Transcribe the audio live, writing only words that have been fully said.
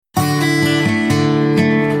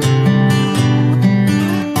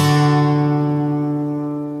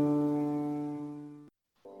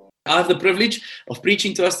I have the privilege of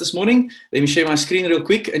preaching to us this morning. Let me share my screen real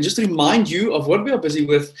quick and just remind you of what we are busy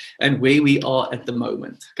with and where we are at the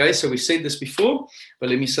moment. Okay, so we've said this before, but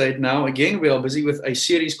let me say it now again. We are busy with a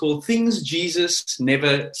series called Things Jesus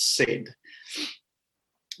Never Said.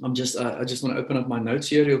 I just want to open up my notes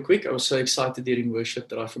here real quick. I was so excited during worship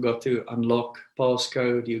that I forgot to unlock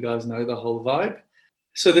passcode. You guys know the whole vibe.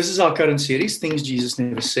 So this is our current series, Things Jesus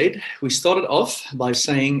Never Said. We started off by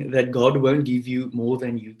saying that God won't give you more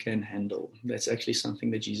than you can handle. That's actually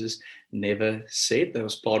something that Jesus never said. That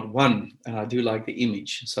was part one. And I do like the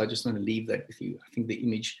image, so I just want to leave that with you. I think the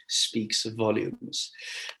image speaks volumes.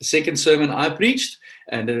 The second sermon I preached,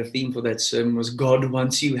 and the theme for that sermon was God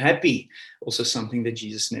wants you happy. Also something that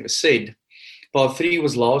Jesus never said. Part three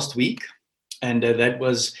was last week. And that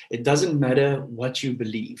was, it doesn't matter what you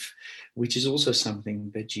believe, which is also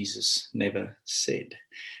something that Jesus never said.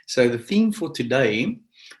 So the theme for today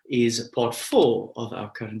is part 4 of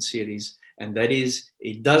our current series, and that is,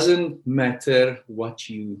 it doesn't matter what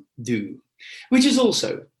you do, which is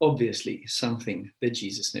also obviously something that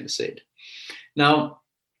Jesus never said. Now,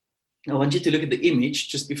 I want you to look at the image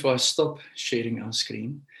just before I stop sharing our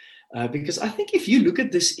screen, because I think if you look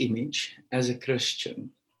at this image as a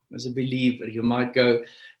Christian, as a believer, you might go,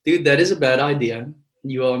 dude, that is a bad idea.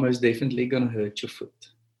 You are most definitely going to hurt your foot.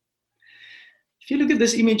 If you look at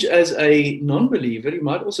this image as a non-believer, you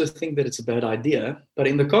might also think that it's a bad idea. But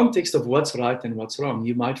in the context of what's right and what's wrong,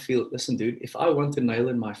 you might feel, listen, dude, if I want a nail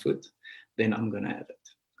in my foot, then I'm going to have it.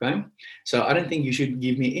 Okay? So I don't think you should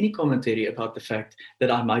give me any commentary about the fact that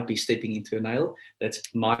I might be stepping into a nail. That's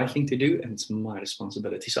my thing to do, and it's my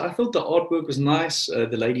responsibility. So I thought the artwork was nice.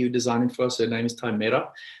 The lady who designed it for us, her name is Tamera,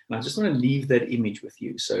 and I just want to leave that image with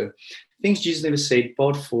you. So Things Jesus Never Said,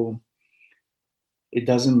 part 4, it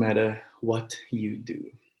doesn't matter what you do.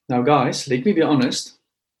 Now, guys, let me be honest.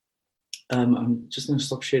 I'm just going to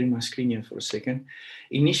stop sharing my screen here for a second.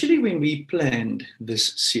 Initially, when we planned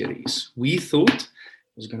this series, we thought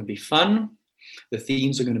it was going to be fun. The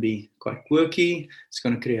themes are going to be quite quirky. It's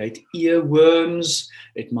going to create earworms.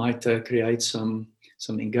 It might create some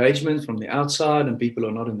engagement from the outside, and people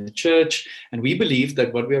are not in the church. And we believed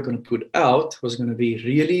that what we are going to put out was going to be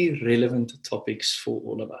really relevant topics for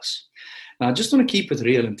all of us. Now, I just want to keep it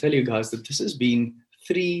real and tell you guys that this has been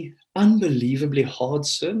 3 unbelievably hard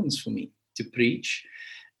sermons for me to preach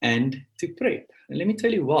and to prep. And let me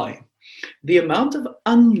tell you why. The amount of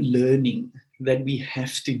unlearning that we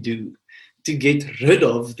have to do to get rid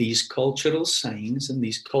of these cultural sayings and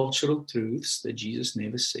these cultural truths that Jesus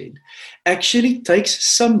never said actually takes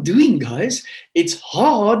some doing, guys. It's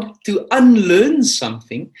hard to unlearn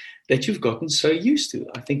something that you've gotten so used to.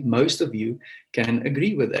 I think most of you can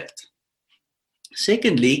agree with that.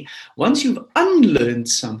 Secondly, once you've unlearned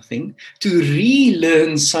something, to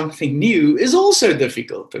relearn something new is also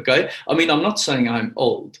difficult, okay? I mean, I'm not saying I'm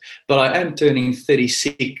old, but I am turning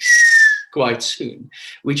 36 quite soon,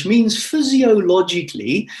 which means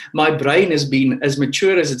physiologically, my brain has been as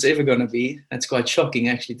mature as it's ever going to be. That's quite shocking,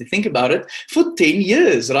 actually, to think about it, for 10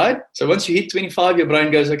 years, right? So once you hit 25, your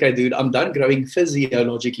brain goes, okay, dude, I'm done growing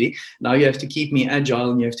physiologically. Now you have to keep me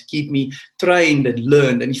agile, and you have to keep me trained and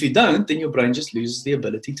learned. And if you don't, then your brain just loses the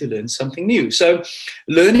ability to learn something new. So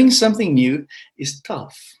learning something new is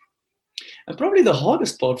tough. And probably the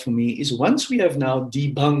hardest part for me is once we have now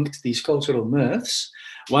debunked these cultural myths,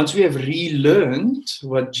 once we have relearned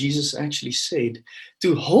what Jesus actually said,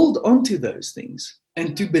 to hold on to those things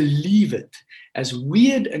and to believe it, as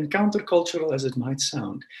weird and countercultural as it might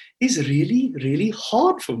sound, is really, really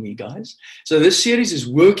hard for me, guys. So this series is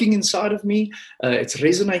working inside of me. It's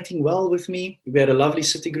resonating well with me. We had a lovely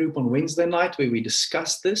city group on Wednesday night where we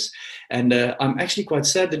discussed this. And I'm actually quite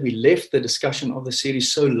sad that we left the discussion of the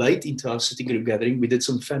series so late into our city group gathering. We did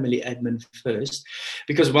some family admin first,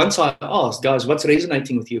 because once I asked, guys, what's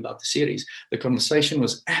resonating with you about the series? The conversation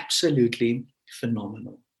was absolutely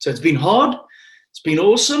phenomenal. So it's been hard. It's been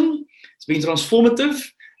awesome. It's been transformative.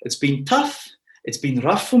 It's been tough. It's been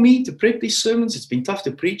rough for me to prep these sermons. It's been tough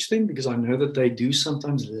to preach them because I know that they do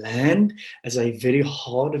sometimes land as a very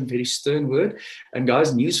hard and very stern word. And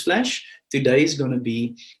guys, newsflash, today is going to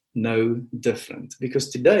be no different, because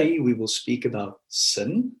today we will speak about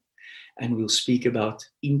sin and we'll speak about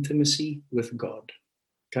intimacy with God.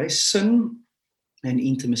 Okay, sin and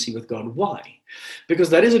intimacy with God. Why?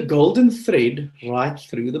 Because that is a golden thread right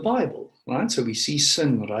through the Bible, right? So we see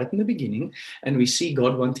sin right in the beginning, and we see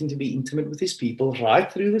God wanting to be intimate with his people right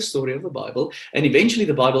through the story of the Bible. And eventually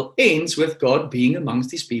the Bible ends with God being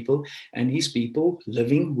amongst his people and his people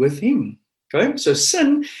living with him. Okay, so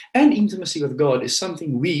sin and intimacy with God is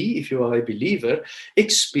something we, if you are a believer,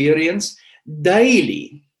 experience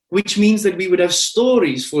daily. which means that we would have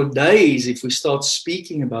stories for days if we start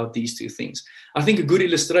speaking about these two things. I think a good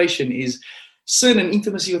illustration is sin and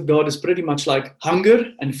intimacy with God is pretty much like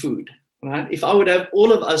hunger and food, right? If I would have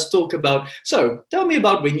all of us talk about, so tell me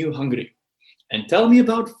about when you're hungry, and tell me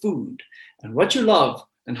about food, and what you love,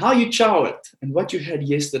 and how you chow it, and what you had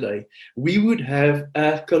yesterday, we would have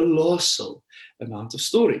a colossal amount of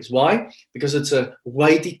stories. Why? Because it's a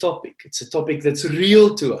weighty topic. It's a topic that's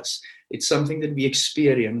real to us. It's something that we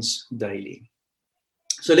experience daily.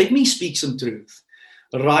 So let me speak some truth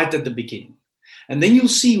right at the beginning. And then you'll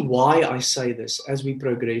see why I say this as we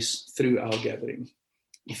progress through our gathering.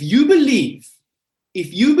 If you believe,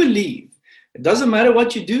 it doesn't matter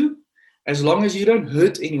what you do, as long as you don't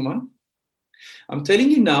hurt anyone, I'm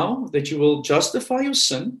telling you now that you will justify your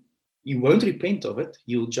sin. You won't repent of it.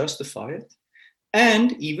 You'll justify it.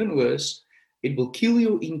 And even worse, it will kill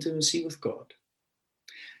your intimacy with God.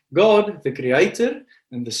 God, the creator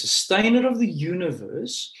and the sustainer of the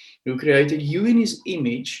universe, who created you in his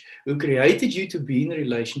image, who created you to be in a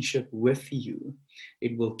relationship with you,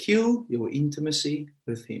 it will kill your intimacy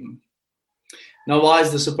with him. Now, why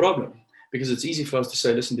is this a problem? Because it's easy for us to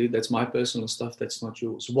say, listen, dude, that's my personal stuff, that's not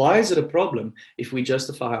yours. Why is it a problem if we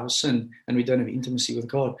justify our sin and we don't have intimacy with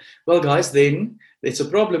God? Well, guys, then it's a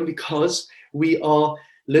problem because we are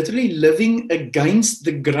literally living against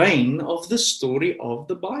the grain of the story of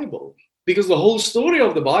the Bible. Because the whole story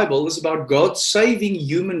of the Bible is about God saving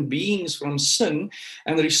human beings from sin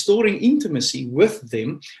and restoring intimacy with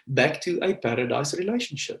them back to a paradise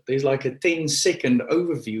relationship. There's like a 10-second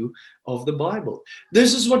overview of the Bible.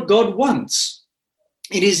 This is what God wants.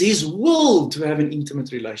 It is his will to have an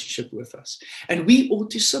intimate relationship with us. And we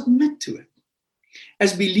ought to submit to it.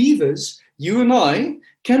 As believers, you and I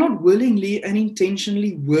cannot willingly and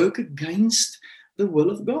intentionally work against the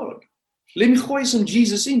will of God. Let me gooi some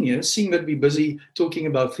Jesus in here, seeing that we're busy talking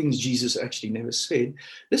about things Jesus actually never said.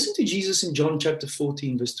 Listen to Jesus in John chapter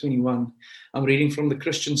 14, verse 21. I'm reading from the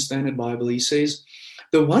Christian Standard Bible. He says,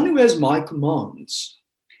 "The one who has my commands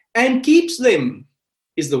and keeps them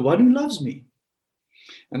is the one who loves me.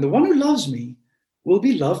 And the one who loves me will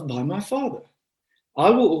be loved by my Father. I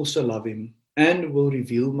will also love him and will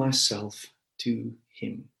reveal myself to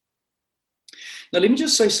him." Now, let me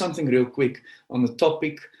just say something real quick on the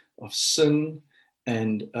topic of sin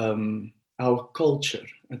and our culture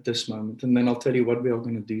at this moment, and then I'll tell you what we are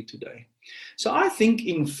going to do today. So I think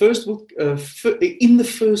in the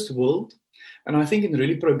first world, and I think in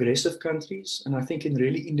really progressive countries, and I think in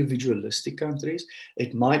really individualistic countries,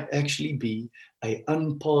 it might actually be an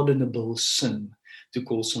unpardonable sin to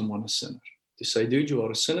call someone a sinner. To say, dude, you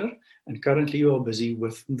are a sinner, and currently you are busy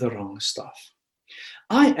with the wrong stuff.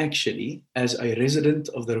 I actually, as a resident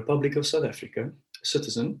of the Republic of South Africa, a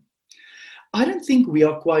citizen, I don't think we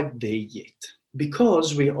are quite there yet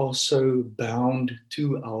because we are so bound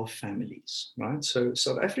to our families, right? So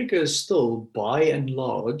South Africa is still, by and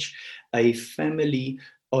large, a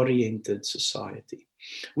family-oriented society,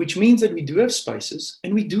 which means that we do have spaces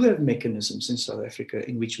and we do have mechanisms in South Africa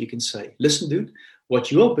in which we can say, listen, dude,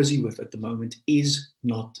 what you are busy with at the moment is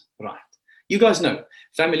not right. You guys know,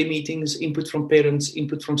 family meetings, input from parents,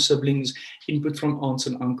 input from siblings, input from aunts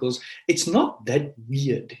and uncles. It's not that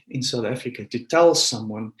weird in South Africa to tell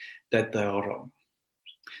someone that they are wrong.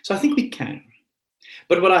 So I think we can.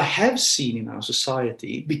 But what I have seen in our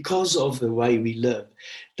society, because of the way we live,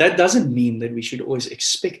 that doesn't mean that we should always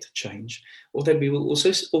expect change or that we will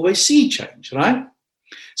also always see change, right?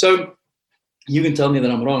 So you can tell me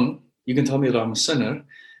that I'm wrong. You can tell me that I'm a sinner.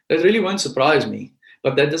 That really won't surprise me.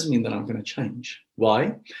 But that doesn't mean that I'm going to change.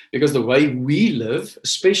 Why? Because the way we live,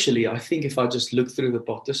 especially, I think if I just look through the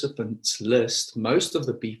participants list, most of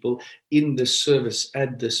the people in this service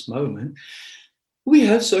at this moment, we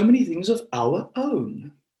have so many things of our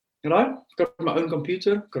own. Right? I've got my own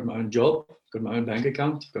computer, I've got my own job, I've got my own bank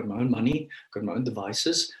account, I've got my own money, I've got my own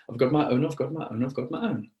devices, I've got my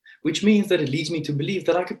own. Which means that it leads me to believe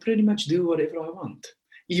that I could pretty much do whatever I want.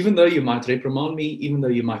 Even though you might reprimand me, even though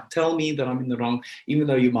you might tell me that I'm in the wrong, even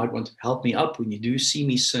though you might want to help me up when you do see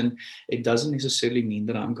me sin, it doesn't necessarily mean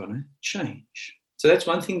that I'm going to change. So that's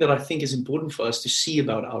one thing that I think is important for us to see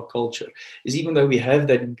about our culture, is even though we have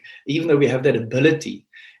that ability,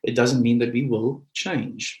 it doesn't mean that we will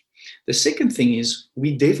change. The second thing is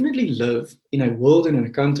we definitely live in a world and in a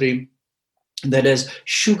country that has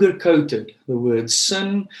sugar-coated the word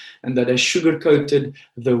sin and that has sugar-coated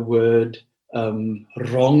the word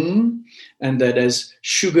wrong, and that has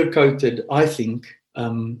sugar-coated, I think,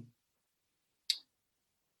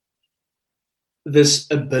 this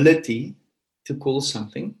ability to call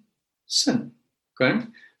something sin. Okay?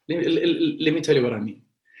 Let me tell you what I mean.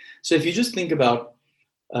 So if you just think about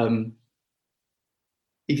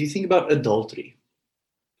If you think about adultery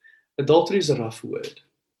is a rough word,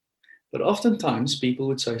 but oftentimes people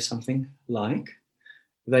would say something like,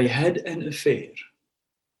 they had an affair.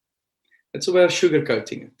 That's a way of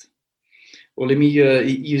sugarcoating it. Or let me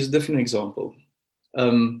use a different example.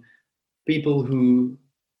 People who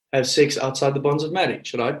have sex outside the bonds of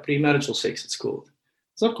marriage, right? Premarital sex, it's called.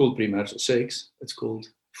 It's not called premarital sex. It's called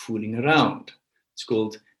fooling around. It's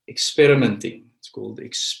called experimenting. It's called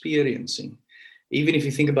experiencing. Even if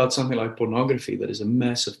you think about something like pornography, that is a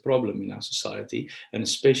massive problem in our society, and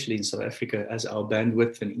especially in South Africa, as our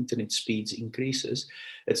bandwidth and internet speeds increases,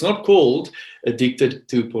 it's not called addicted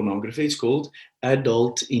to pornography, it's called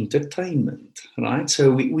adult entertainment, right?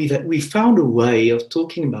 So we found a way of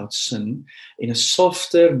talking about sin in a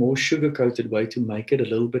softer, more sugar-coated way to make it a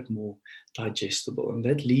little bit more digestible. And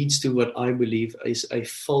that leads to what I believe is a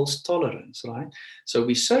false tolerance, right? So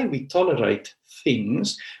we say we tolerate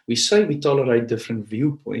things, we say we tolerate different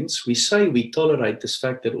viewpoints, we say we tolerate this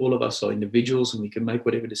fact that all of us are individuals and we can make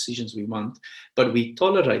whatever decisions we want, but we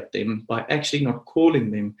tolerate them by actually not calling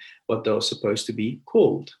them what they are supposed to be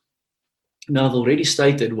called. Now, I've already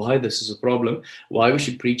stated why this is a problem, why we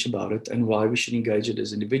should preach about it, and why we should engage it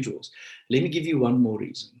as individuals. Let me give you one more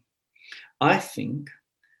reason. I think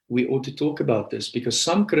we ought to talk about this because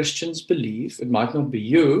some Christians believe, it might not be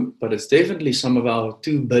you, but it's definitely some of our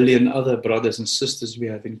 2 billion other brothers and sisters we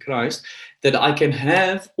have in Christ, that I can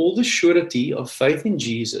have all the surety of faith in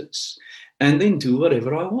Jesus and then do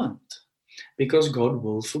whatever I want because God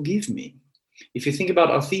will forgive me. If you think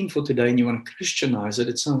about our theme for today and you want to Christianize it,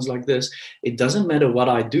 it sounds like this. It doesn't matter what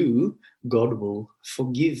I do, God will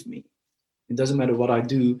forgive me. It doesn't matter what I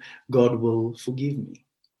do, God will forgive me.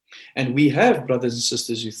 And we have brothers and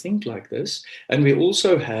sisters who think like this, and we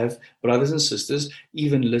also have brothers and sisters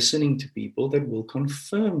even listening to people that will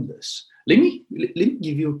confirm this. Let me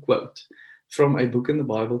give you a quote from a book in the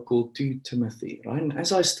Bible called 2 Timothy, right? And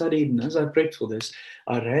as I studied and as I prepped for this,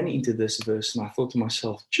 I ran into this verse and I thought to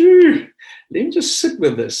myself, let me just sit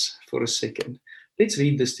with this for a second. Let's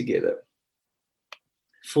read this together.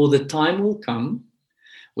 For the time will come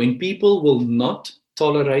when people will not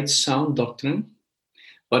tolerate sound doctrine,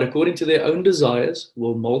 but according to their own desires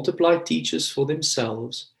will multiply teachers for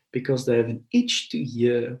themselves because they have an itch to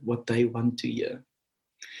hear what they want to hear.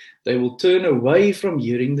 They will turn away from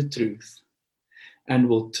hearing the truth and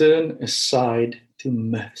will turn aside to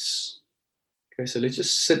myths. Okay, so let's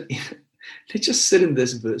just sit in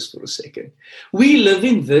this verse for a second. We live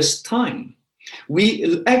in this time.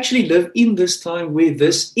 We actually live in this time where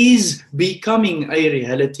this is becoming a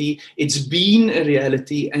reality. It's been a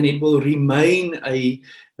reality and it will remain a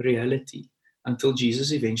reality until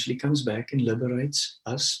Jesus eventually comes back and liberates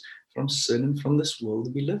us from sin and from this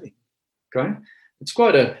world we live in. Okay? It's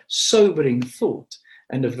quite a sobering thought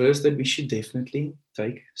and a verse that we should definitely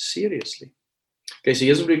take seriously. Okay, so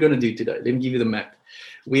here's what we're going to do today. Let me give you the map.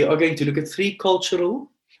 We are going to look at 3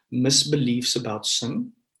 cultural misbeliefs about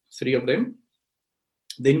sin, 3 of them.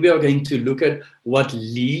 Then we are going to look at what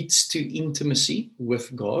leads to intimacy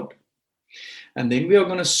with God. And then we are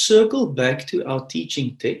going to circle back to our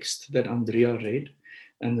teaching text that Andrea read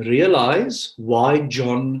and realize why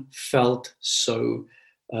John felt so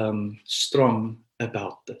strong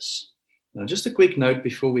about this. Now, just a quick note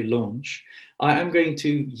before we launch. I am going to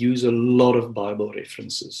use a lot of Bible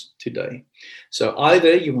references today. So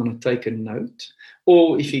either you want to take a note,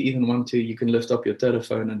 or if you even want to, you can lift up your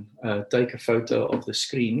telephone and take a photo of the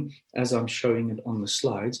screen as I'm showing it on the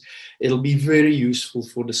slides. It'll be very useful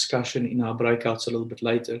for discussion in our breakouts a little bit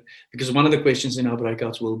later, because one of the questions in our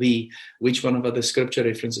breakouts will be, which one of the scripture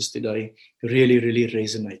references today really, really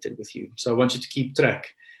resonated with you? So I want you to keep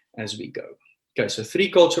track as we go. Okay, so 3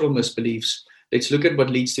 cultural misbeliefs. Let's look at what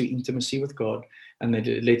leads to intimacy with God, and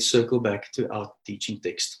then let's circle back to our teaching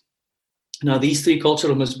text. Now, these 3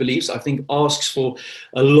 cultural misbeliefs, I think, asks for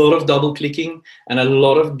a lot of double clicking and a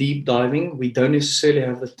lot of deep diving. We don't necessarily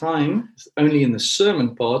have the time, only in the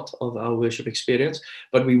sermon part of our worship experience,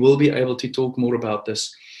 but we will be able to talk more about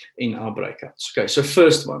this in our breakouts. Okay, so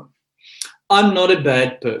first one, I'm not a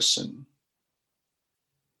bad person.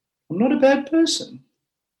 I'm not a bad person.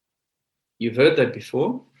 You've heard that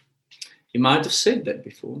before. You might have said that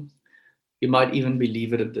before. You might even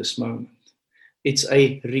believe it at this moment. It's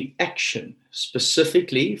a reaction,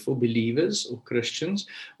 specifically for believers or Christians,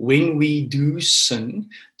 when we do sin,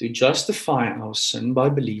 to justify our sin by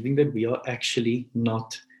believing that we are actually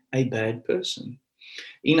not a bad person.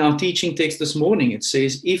 In our teaching text this morning, it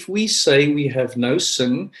says, if we say we have no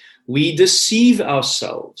sin, we deceive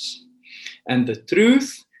ourselves, and the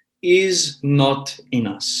truth is not in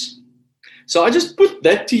us. So I just put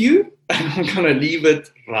that to you and I'm going to leave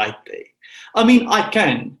it right there. I mean, I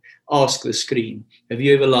can ask the screen, have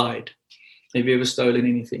you ever lied? Have you ever stolen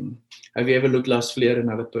anything? Have you ever looked lustfully at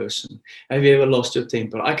another person? Have you ever lost your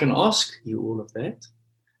temper? I can ask you all of that.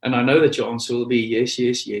 And I know that your answer will be yes,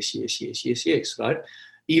 yes, yes, yes, yes, yes, yes, right?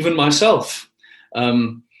 Even myself.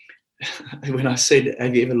 When I said,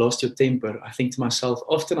 have you ever lost your temper? I think to myself,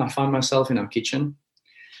 often I find myself in our kitchen,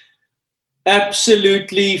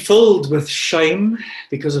 absolutely filled with shame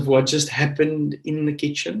because of what just happened in the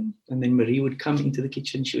kitchen. And then Marie would come into the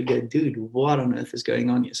kitchen. She would go, dude, what on earth is going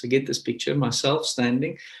on here? So get this picture, myself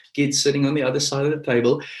standing, kids sitting on the other side of the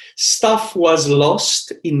table. Stuff was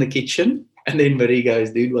lost in the kitchen. And then Marie goes,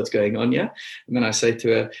 dude, what's going on here? And then I say to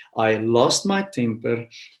her, I lost my temper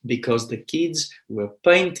because the kids were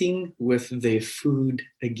painting with their food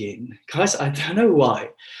again. Guys, I don't know why.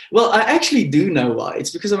 Well, I actually do know why. It's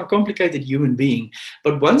because I'm a complicated human being.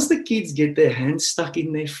 But once the kids get their hands stuck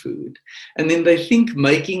in their food, and then they think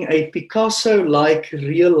making a Picasso-like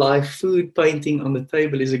real-life food painting on the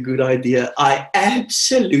table is a good idea, I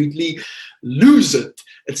absolutely lose it.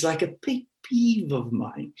 It's like a pet peeve of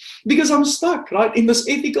mine, because I'm stuck, right, in this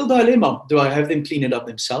ethical dilemma. Do I have them clean it up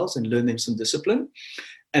themselves and learn them some discipline,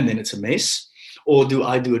 and then it's a mess? Or do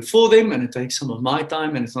I do it for them and it takes some of my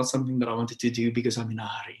time and it's not something that I wanted to do because I'm in a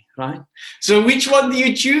hurry, right? So which one do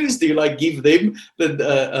you choose? Do you like give them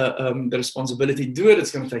the responsibility to do it?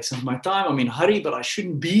 It's going to take some of my time. I'm in a hurry, but I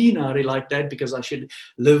shouldn't be in a hurry like that because I should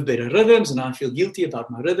live better rhythms, and I feel guilty about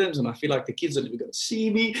my rhythms, and I feel like the kids are never going to see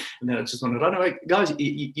me and then I just want to run away. Guys,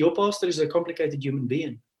 your pastor is a complicated human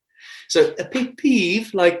being. So a pet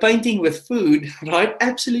peeve like painting with food, right,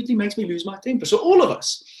 absolutely makes me lose my temper. So all of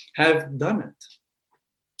us have done it.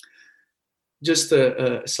 Just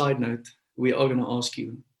a side note, we are going to ask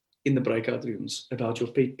you in the breakout rooms about your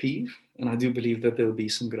pet peeve, and I do believe that there will be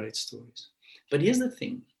some great stories. But here's the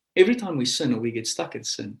thing. Every time we sin or we get stuck in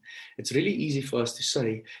sin, it's really easy for us to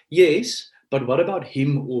say, yes, but what about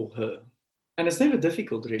him or her? And it's never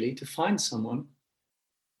difficult, really, to find someone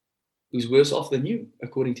who's worse off than you,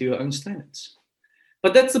 according to your own standards.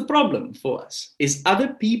 But that's the problem for us, is other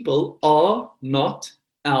people are not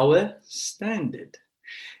our standard.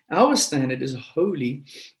 Our standard is a holy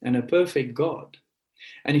and a perfect God.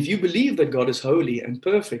 And if you believe that God is holy and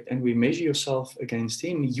perfect and we measure yourself against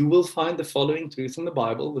him, you will find the following truth in the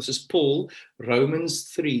Bible. This is Paul, Romans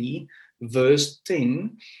 3, verse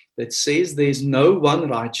 10, that says there's no one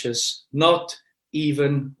righteous, not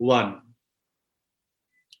even one.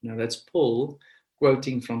 Now that's Paul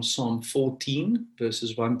quoting from Psalm 14,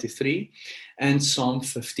 verses 1 to 3, and Psalm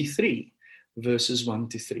 53, verses 1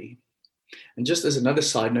 to 3. And just as another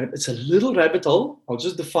side note, it's a little rabbit hole. I'll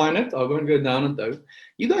just define it. I won't go down it though.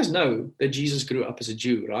 You guys know that Jesus grew up as a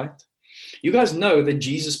Jew, right? You guys know that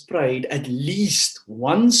Jesus prayed at least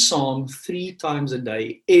one psalm 3 times a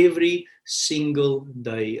day, every single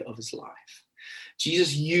day of his life.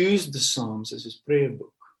 Jesus used the Psalms as his prayer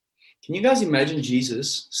book. Can you guys imagine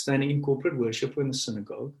Jesus standing in corporate worship or in the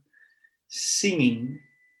synagogue, singing,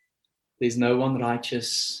 there's no one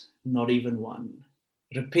righteous, not even one,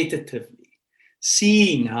 repetitively,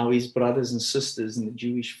 seeing how his brothers and sisters in the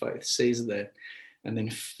Jewish faith says that, and then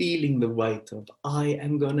feeling the weight of, I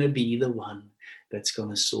am going to be the one that's going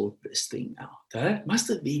to sort this thing out. That must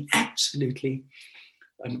have been absolutely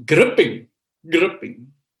gripping.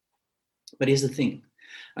 But here's the thing.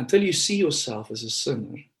 Until you see yourself as a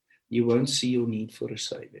sinner, you won't see your need for a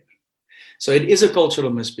savior. So it is a cultural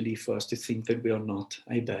misbelief for us to think that we are not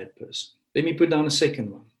a bad person. Let me put down a second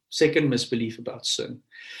one. Second misbelief about sin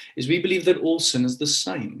is we believe that all sin is the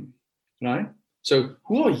same, right? So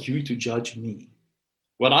who are you to judge me?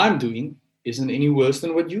 What I'm doing isn't any worse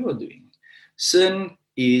than what you are doing. Sin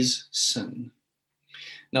is sin.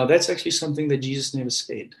 Now that's actually something that Jesus never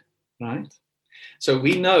said, right? So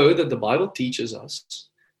we know that the Bible teaches us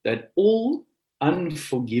that all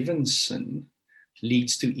unforgiven sin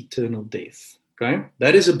leads to eternal death, okay?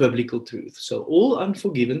 That is a biblical truth. So all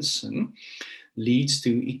unforgiven sin leads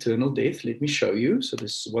to eternal death. Let me show you. So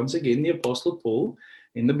this is once again the Apostle Paul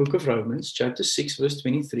in the book of Romans, chapter 6, verse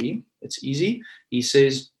 23. It's easy. He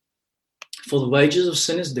says, for the wages of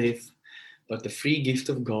sin is death, but the free gift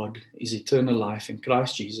of God is eternal life in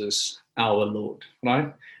Christ Jesus, our Lord,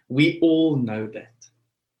 right? We all know that.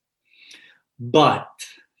 But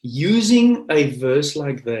using a verse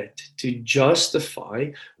like that to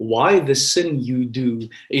justify why the sin you do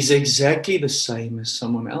is exactly the same as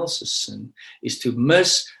someone else's sin is to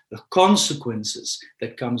miss the consequences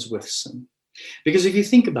that comes with sin. Because if you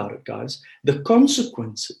think about it, guys, the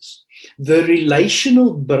consequences, the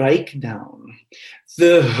relational breakdown,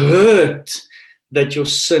 the hurt that your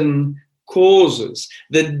sin causes,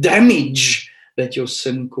 the damage that your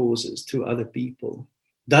sin causes to other people,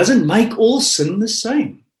 doesn't make all sin the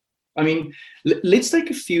same. I mean, let's take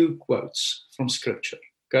a few quotes from Scripture,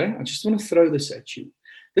 okay? I just want to throw this at you.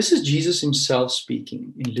 This is Jesus himself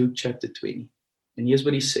speaking in Luke chapter 20. And here's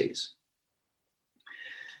what he says.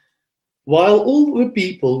 While all the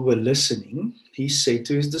people were listening, he said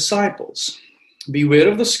to his disciples, beware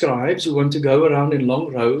of the scribes who want to go around in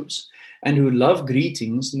long robes and who love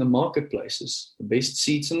greetings in the marketplaces, the best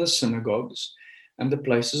seats in the synagogues, and the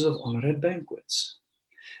places of honor at banquets.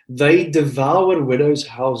 They devour widows'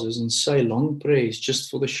 houses and say long prayers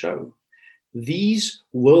just for the show. These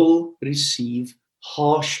will receive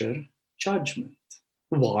harsher judgment.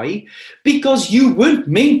 Why? Because you weren't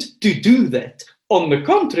meant to do that. On the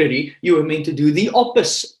contrary, you were meant to do the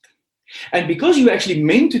opposite. And because you actually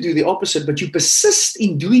meant to do the opposite, but you persist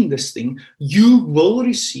in doing this thing, you will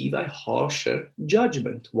receive a harsher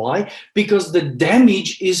judgment. Why? Because the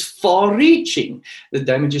damage is far-reaching. The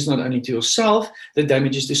damage is not only to yourself, the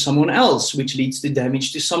damage is to someone else, which leads to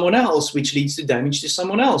damage to someone else, which leads to damage to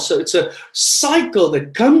someone else. So it's a cycle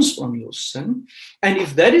that comes from your sin. And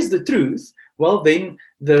if that is the truth, well, then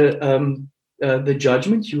the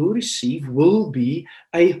judgment you will receive will be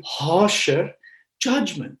a harsher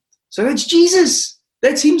judgment. So that's Jesus.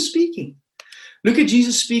 That's him speaking. Look at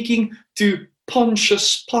Jesus speaking to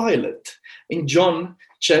Pontius Pilate in John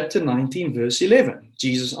chapter 19, verse 11.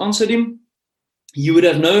 Jesus answered him, you would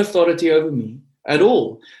have no authority over me at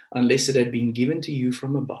all unless it had been given to you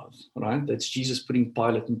from above. Right? That's Jesus putting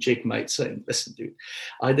Pilate in checkmate, saying, listen, dude,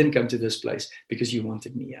 I didn't come to this place because you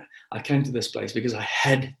wanted me here. I came to this place because I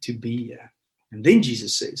had to be here. And then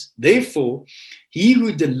Jesus says, therefore, he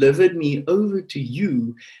who delivered me over to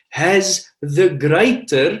you has the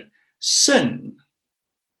greater sin.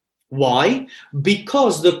 Why?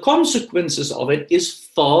 Because the consequences of it is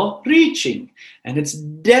far-reaching and it's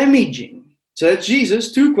damaging. So that's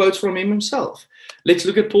Jesus, 2 quotes from him himself. Let's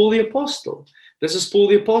look at Paul the Apostle. This is Paul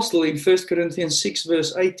the Apostle in 1 Corinthians 6,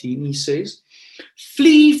 verse 18. He says,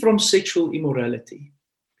 flee from sexual immorality.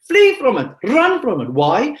 Flee from it. Run from it.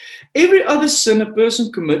 Why? Every other sin a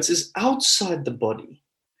person commits is outside the body.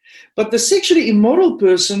 But the sexually immoral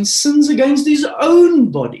person sins against his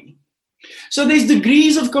own body. So there's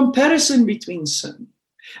degrees of comparison between sin.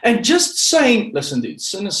 And just saying, listen, dude,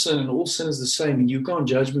 sin is sin and all sin is the same and you can't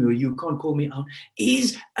judge me or you can't call me out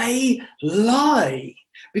is a lie.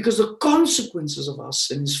 Because the consequences of our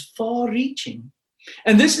sin is far-reaching.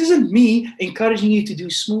 And this isn't me encouraging you to do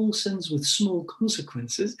small sins with small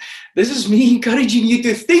consequences. This is me encouraging you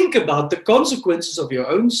to think about the consequences of your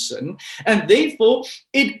own sin. And therefore,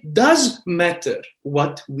 it does matter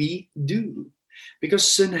what we do.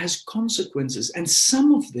 Because sin has consequences. And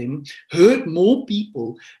some of them hurt more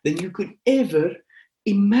people than you could ever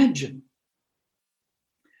imagine.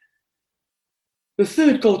 The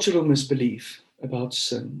third cultural misbelief about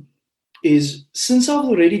sin is, since I've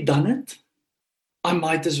already done it, I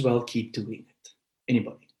might as well keep doing it.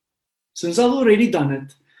 Anybody? Since I've already done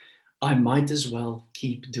it, I might as well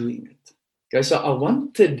keep doing it. Okay, so I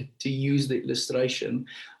wanted to use the illustration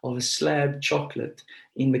of a slab chocolate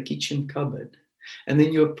in the kitchen cupboard. And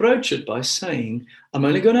then you approach it by saying, I'm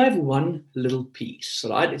only going to have one little piece,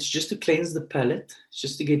 right? It's just to cleanse the palate. It's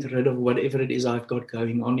just to get rid of whatever it is I've got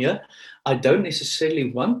going on here. I don't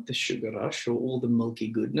necessarily want the sugar rush or all the milky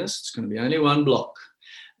goodness. It's going to be only one block.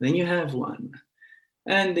 Then you have one.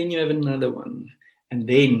 And then you have another one. And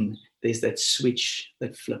then there's that switch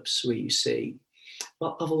that flips where you say,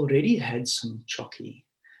 well, I've already had some chocky,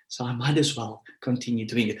 so I might as well continue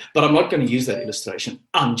doing it. But I'm not going to use that illustration.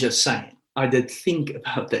 I'm just saying. I did think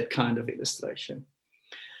about that kind of illustration.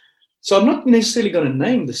 So I'm not necessarily going to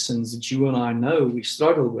name the sins that you and I know we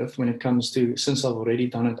struggle with when it comes to, since I've already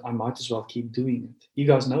done it, I might as well keep doing it. You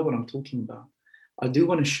guys know what I'm talking about. I do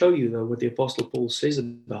want to show you, though, what the Apostle Paul says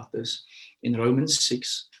about this in Romans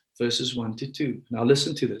 6, verses 1 to 2. Now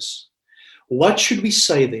listen to this. What should we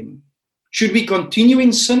say then? Should we continue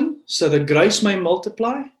in sin so that grace may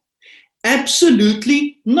multiply?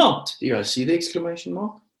 Absolutely not. Do you guys see the exclamation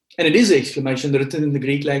mark? And it is an exclamation written in the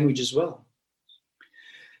Greek language as well.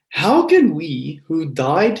 How can we who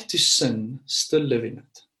died to sin still live in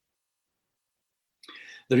it?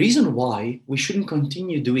 The reason why we shouldn't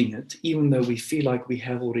continue doing it, even though we feel like we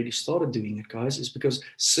have already started doing it, guys, is because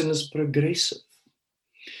sin is progressive.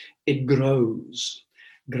 It grows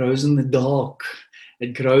in the dark.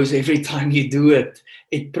 It grows every time you do it.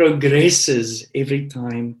 It progresses every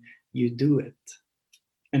time you do it.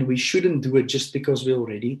 And we shouldn't do it just because we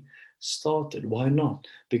already started. Why not?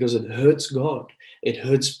 Because it hurts God. It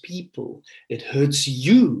hurts people. It hurts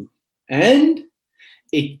you. And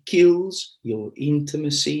It kills your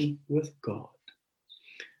intimacy with God.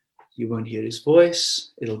 You won't hear his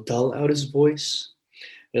voice. It'll dull out his voice.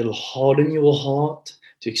 It'll harden your heart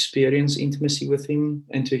to experience intimacy with him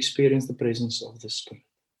and to experience the presence of the Spirit.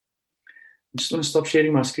 I'm just going to stop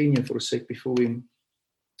sharing my screen here for a sec before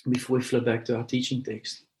we flip back to our teaching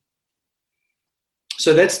text.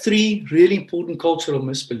 So that's 3 really important cultural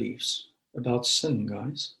misbeliefs about sin,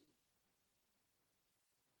 guys.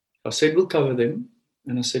 I said we'll cover them,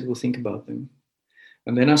 and I said we'll think about them.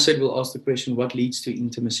 And then I said we'll ask the question, what leads to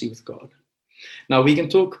intimacy with God? Now, we can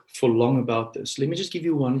talk for long about this. Let me just give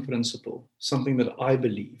you one principle, something that I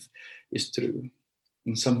believe is true,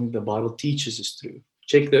 and something the Bible teaches is true.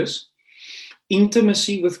 Check this.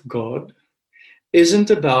 Intimacy with God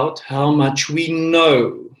isn't about how much we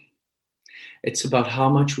know. It's about how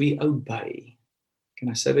much we obey. Can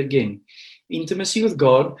I say that again? Intimacy with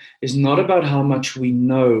God is not about how much we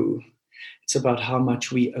know. It's about how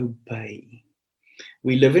much we obey.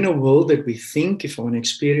 We live in a world that we think, if I want to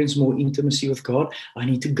experience more intimacy with God, I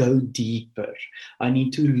need to go deeper. I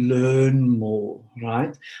need to learn more,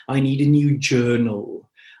 right? I need a new journal.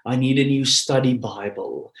 I need a new study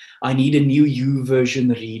Bible. I need a new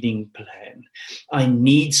YouVersion reading plan. I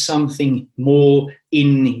need something more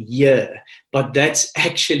in here. But that's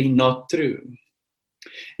actually not true.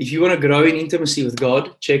 If you want to grow in intimacy with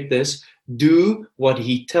God, check this. Do what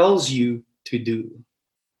he tells you to do.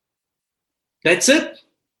 That's it.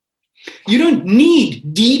 You don't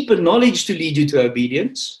need deeper knowledge to lead you to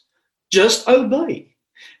obedience. Just obey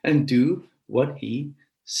and do what he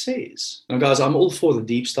says. Now, guys, I'm all for the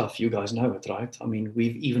deep stuff. You guys know it, right? I mean,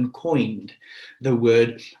 we've even coined the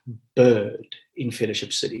word bird in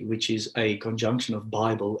Fellowship City, which is a conjunction of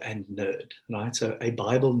Bible and nerd, right? So a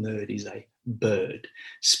Bible nerd is a bird,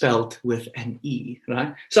 spelt with an E,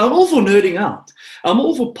 right? So I'm all for nerding out. I'm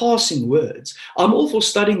all for passing words. I'm all for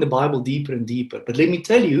studying the Bible deeper and deeper. But let me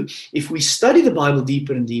tell you, if we study the Bible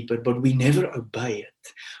deeper and deeper, but we never obey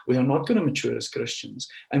it, we are not going to mature as Christians,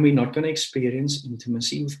 and we're not going to experience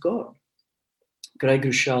intimacy with God. Craig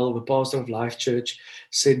Rochelle, the pastor of Life Church,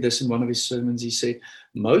 said this in one of his sermons. He said,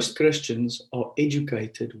 most Christians are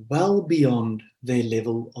educated well beyond their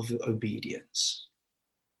level of obedience.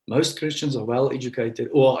 Most Christians are well educated,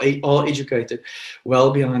 or are educated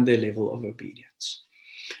well beyond their level of obedience.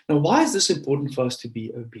 Now, why is this important for us to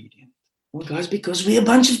be obedient? Well, guys, because we're a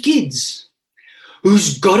bunch of kids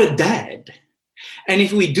who's got a dad. And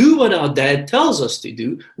if we do what our dad tells us to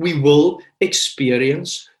do, we will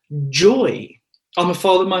experience joy. I'm a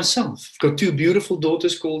father myself. I've got 2 beautiful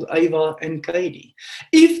daughters called Ava and Katie.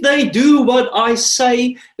 If they do what I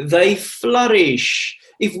say, they flourish.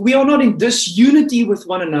 If we are not in disunity with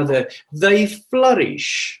one another, they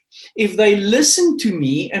flourish. If they listen to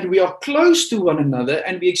me and we are close to one another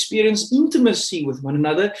and we experience intimacy with one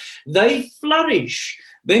another, they flourish.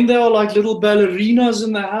 Then they are like little ballerinas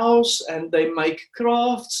in the house, and they make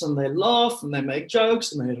crafts and they laugh and they make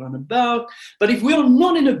jokes and they run about. But if we are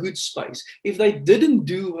not in a good space, if they didn't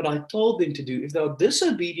do what I told them to do, if they are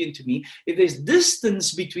disobedient to me, if there's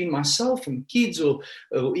distance between myself and kids, or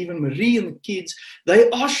even Marie and the kids, they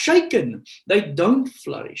are shaken. They don't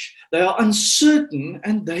flourish. They are uncertain,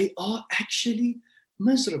 and they are actually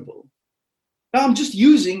miserable. Now, I'm just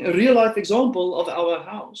using a real life example of our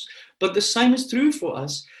house, but the same is true for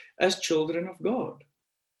us as children of God.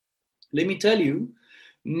 Let me tell you,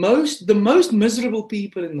 the most miserable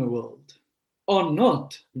people in the world are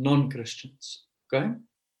not non-Christians. Okay?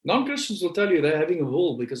 Non-Christians will tell you they're having a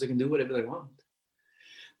ball because they can do whatever they want.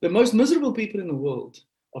 The most miserable people in the world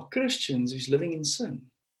are Christians who's living in sin.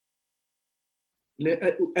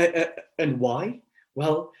 And why?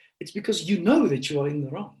 Well, it's because you know that you are in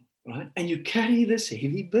the wrong. Right? And you carry this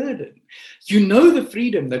heavy burden. You know the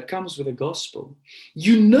freedom that comes with the gospel.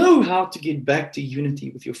 You know how to get back to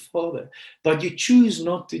unity with your Father, but you choose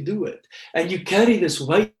not to do it. And you carry this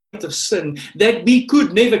weight of sin that we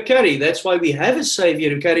could never carry. That's why we have a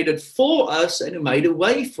Savior who carried it for us and who made a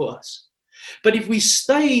way for us. But if we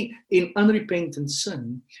stay in unrepentant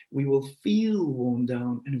sin, we will feel worn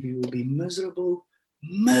down and we will be miserable,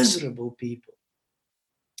 miserable people.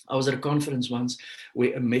 I was at a conference once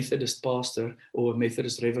where a Methodist pastor or a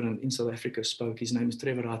Methodist reverend in South Africa spoke. His name is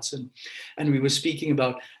Trevor Hudson. And we were speaking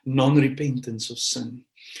about non-repentance of sin.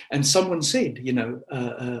 And someone said,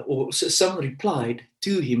 or someone replied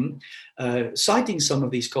to him, citing some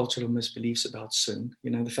of these cultural misbeliefs about sin,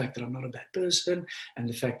 the fact that I'm not a bad person, and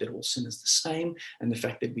the fact that all sin is the same, and the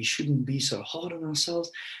fact that we shouldn't be so hard on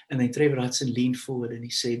ourselves. And then Trevor Hudson leaned forward and he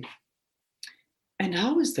said, and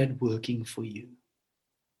how is that working for you?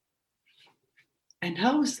 And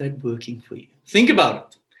how is that working for you? Think about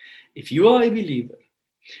it. If you are a believer,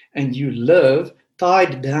 and you live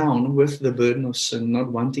tied down with the burden of sin,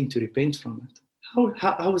 not wanting to repent from it,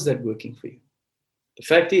 how is that working for you? The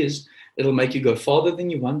fact is, it'll make you go farther than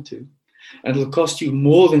you want to, and it'll cost you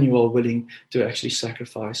more than you are willing to actually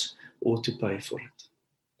sacrifice or to pay for it.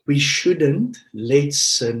 We shouldn't let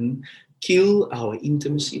sin kill our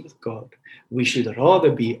intimacy with God. We should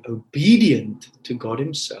rather be obedient to God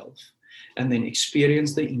Himself and then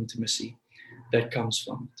experience the intimacy that comes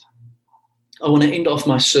from it. I want to end off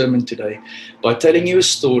my sermon today by telling you a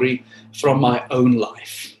story from my own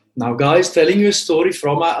life. Now, guys, telling you a story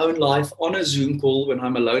from my own life on a Zoom call when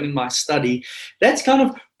I'm alone in my study, that's kind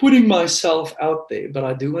of putting myself out there, but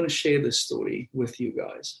I do want to share this story with you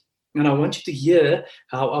guys. And I want you to hear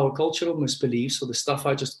how our cultural misbeliefs, or the stuff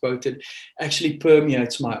I just quoted, actually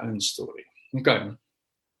permeates my own story. Okay.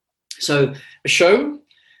 So a show,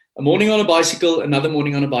 a morning on a bicycle, another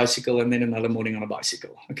morning on a bicycle, and then another morning on a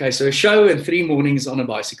bicycle. Okay, so a show and 3 mornings on a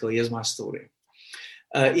bicycle. Here's my story.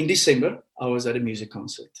 In December, I was at a music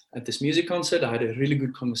concert. At this music concert, I had a really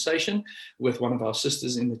good conversation with one of our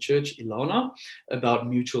sisters in the church, Ilana, about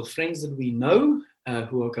mutual friends that we know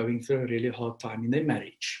who are going through a really hard time in their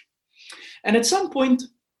marriage. And at some point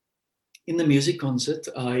in the music concert,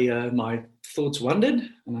 my thoughts wandered,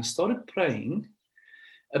 and I started praying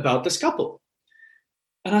about this couple.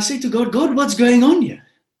 And I said to God, God, what's going on here?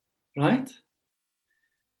 Right?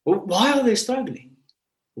 Well, why are they struggling?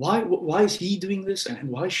 Why is he doing this and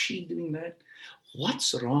why is she doing that?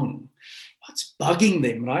 What's wrong? What's bugging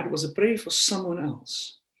them, right? It was a prayer for someone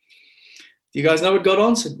else. Do you guys know what God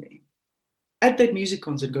answered me? At that music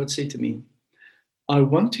concert, God said to me, I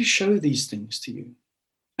want to show these things to you,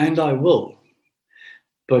 and I will,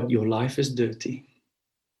 but your life is dirty,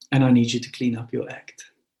 and I need you to clean up your act.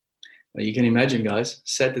 Now, you can imagine, guys,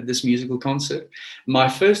 sat at this musical concert. My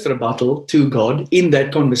first rebuttal to God in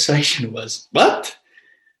that conversation was, what?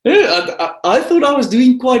 I thought I was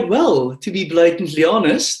doing quite well, to be blatantly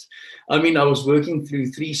honest. I mean, I was working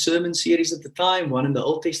through 3 sermon series at the time, one in the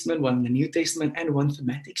Old Testament, one in the New Testament, and 1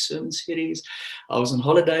 thematic sermon series. I was on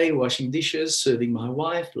holiday, washing dishes, serving my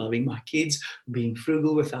wife, loving my kids, being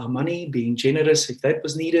frugal with our money, being generous if that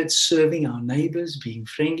was needed, serving our neighbors, being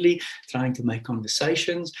friendly, trying to make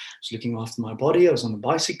conversations. I was looking after my body. I was on a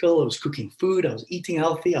bicycle. I was cooking food. I was eating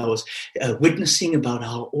healthy. I was witnessing about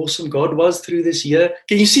how awesome God was through this year.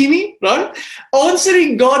 Can you see me? Right?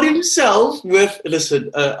 Answering God Himself with,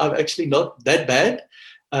 listen, I'm actually not that bad,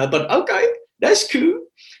 but okay, that's cool.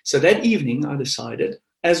 So that evening I decided,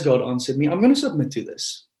 as God answered me, I'm going to submit to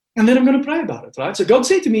this, and then I'm going to pray about it, right? So God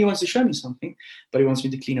said to me He wants to show me something, but He wants me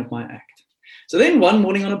to clean up my act. So then one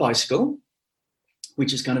morning on a bicycle,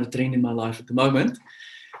 which is kind of a trend in my life at the moment,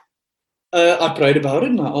 I prayed about it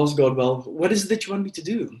and I asked God, well, what is it that you want me to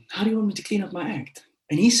do? How do you want me to clean up my act?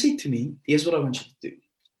 And He said to me, here's what I want you to do.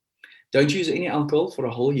 Don't use any alcohol for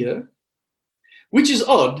a whole year, which is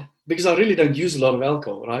odd, because I really don't use a lot of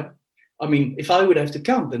alcohol, right? I mean, if I would have to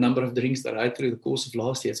count the number of drinks that I had through the course of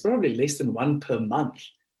last year, it's probably less than 1 per month.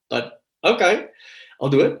 But okay, I'll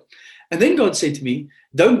do it. And then God said to me,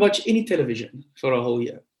 don't watch any television for a whole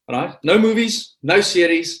year, right? No movies, no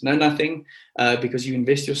series, no nothing, because you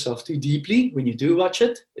invest yourself too deeply when you do watch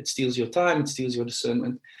it. It steals your time, it steals your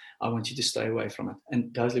discernment. I want you to stay away from it.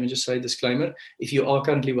 And guys, let me just say a disclaimer. If you are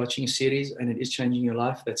currently watching a series and it is changing your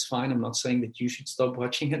life, that's fine. I'm not saying that you should stop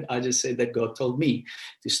watching it. I just said that God told me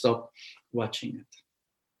to stop watching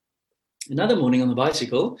it. Another morning on the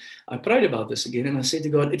bicycle, I prayed about this again and I said to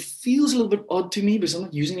God, it feels a little bit odd to me because I'm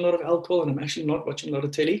not using a lot of alcohol and I'm actually not watching a lot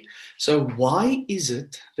of telly. So why is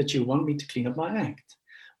it that you want me to clean up my act?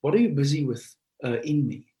 What are you busy with in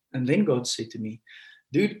me? And then God said to me,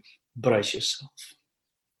 dude, brace yourself.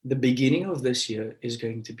 The beginning of this year is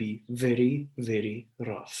going to be very, very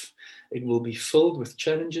rough. It will be filled with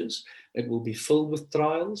challenges, it will be filled with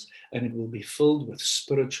trials, and it will be filled with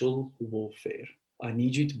spiritual warfare. I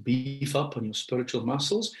need you to beef up on your spiritual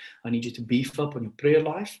muscles. I need you to beef up on your prayer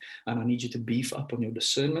life, and I need you to beef up on your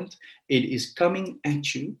discernment. It is coming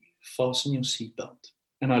at you. Fasten your seatbelt.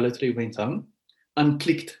 And I literally went home,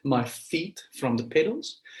 unclicked my feet from the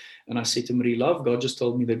pedals, and I said to Marie Love, God just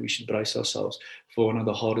told me that we should brace ourselves for one of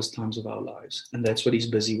the hardest times of our lives. And that's what He's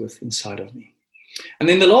busy with inside of me. And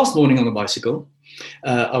then the last morning on the bicycle,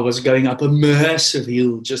 I was going up a massive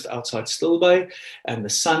hill just outside Stilbaai, and the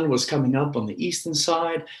sun was coming up on the eastern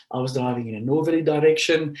side. I was driving in a northerly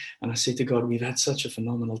direction, and I said to God, we've had such a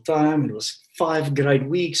phenomenal time. It was 5 great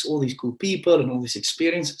weeks, all these cool people and all these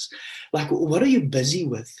experiences. Like, what are you busy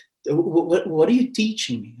with What are you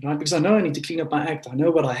teaching me, right? Because I know I need to clean up my act. I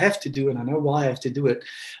know what I have to do, and I know why I have to do it.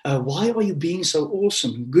 Why are you being so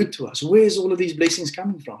awesome and good to us? Where's all of these blessings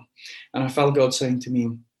coming from? And I felt God saying to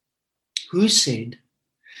me, who said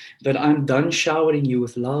that I'm done showering you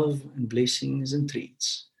with love and blessings and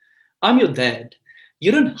treats? I'm your dad.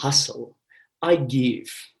 You don't hustle. I give,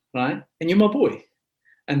 right? And you're my boy.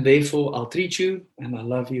 And therefore, I'll treat you, and I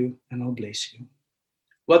love you, and I'll bless you.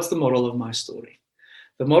 What's the moral of my story?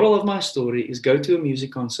 The moral of my story is go to a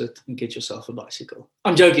music concert and get yourself a bicycle.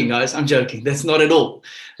 I'm joking, guys. I'm joking. That's not at all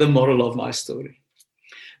the moral of my story.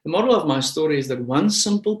 The moral of my story is that one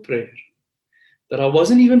simple prayer that I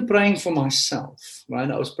wasn't even praying for myself,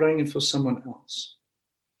 right? I was praying it for someone else.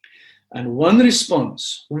 And one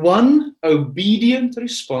response, one obedient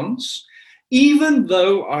response, even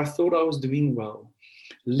though I thought I was doing well,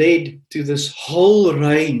 led to this whole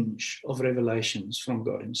range of revelations from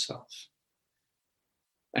God Himself.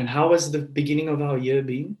 And how has the beginning of our year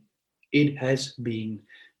been? It has been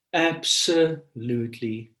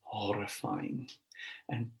absolutely horrifying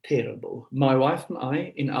and terrible. My wife and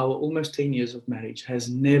I, in our almost 10 years of marriage, has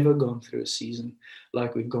never gone through a season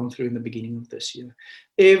like we've gone through in the beginning of this year.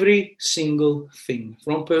 Every single thing,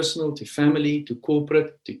 from personal to family to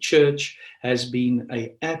corporate to church, has been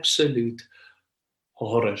an absolute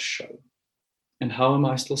horror show. And how am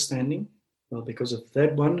I still standing? Well, because of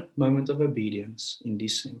that one moment of obedience in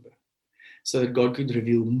December, so that God could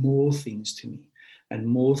reveal more things to me and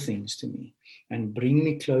more things to me and bring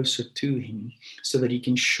me closer to Him, so that He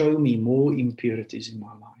can show me more impurities in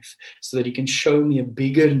my life, so that He can show me a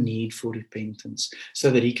bigger need for repentance,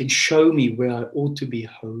 so that He can show me where I ought to be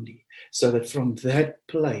holy, so that from that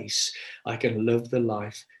place I can live the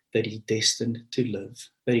life that He destined to live,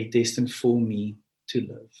 that He destined for me to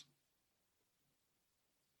live.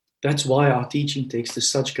 That's why our teaching text is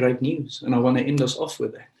such great news, and I want to end us off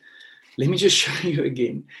with that. Let me just show you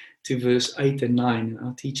again to verse 8 and 9 in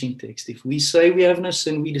our teaching text. If we say we have no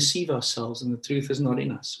sin, we deceive ourselves, and the truth is not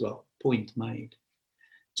in us. Well, point made.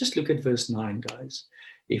 Just look at verse 9, guys.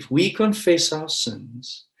 If we confess our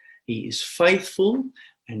sins, He is faithful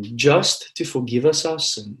and just to forgive us our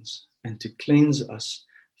sins and to cleanse us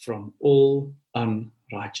from all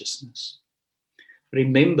unrighteousness.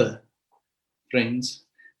 Remember, friends,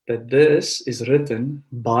 that this is written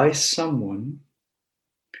by someone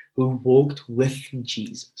who walked with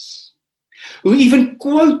Jesus, who even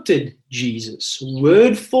quoted Jesus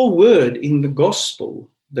word for word in the gospel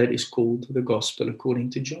that is called the Gospel according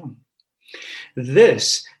to John.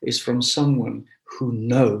 This is from someone who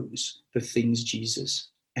knows the things Jesus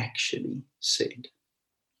actually said.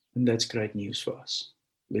 And that's great news for us.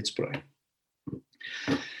 Let's pray.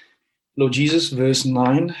 Lord Jesus, verse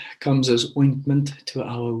 9 comes as ointment to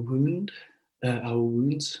our wounds.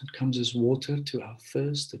 It comes as water to our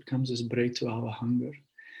thirst. It comes as bread to our hunger.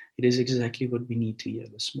 It is exactly what we need to hear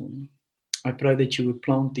this morning. I pray that you would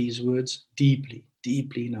plant these words deeply,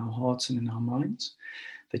 deeply in our hearts and in our minds,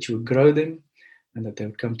 that you would grow them and that they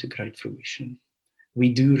would come to great fruition.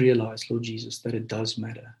 We do realize, Lord Jesus, that it does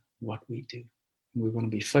matter what we do. We want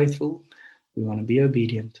to be faithful, we want to be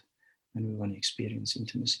obedient, and we want to experience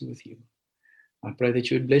intimacy with you. I pray that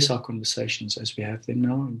you would bless our conversations as we have them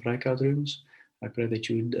now in breakout rooms. I pray that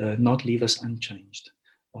you would not leave us unchanged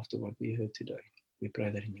after what we heard today. We pray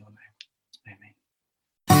that in your name. Amen.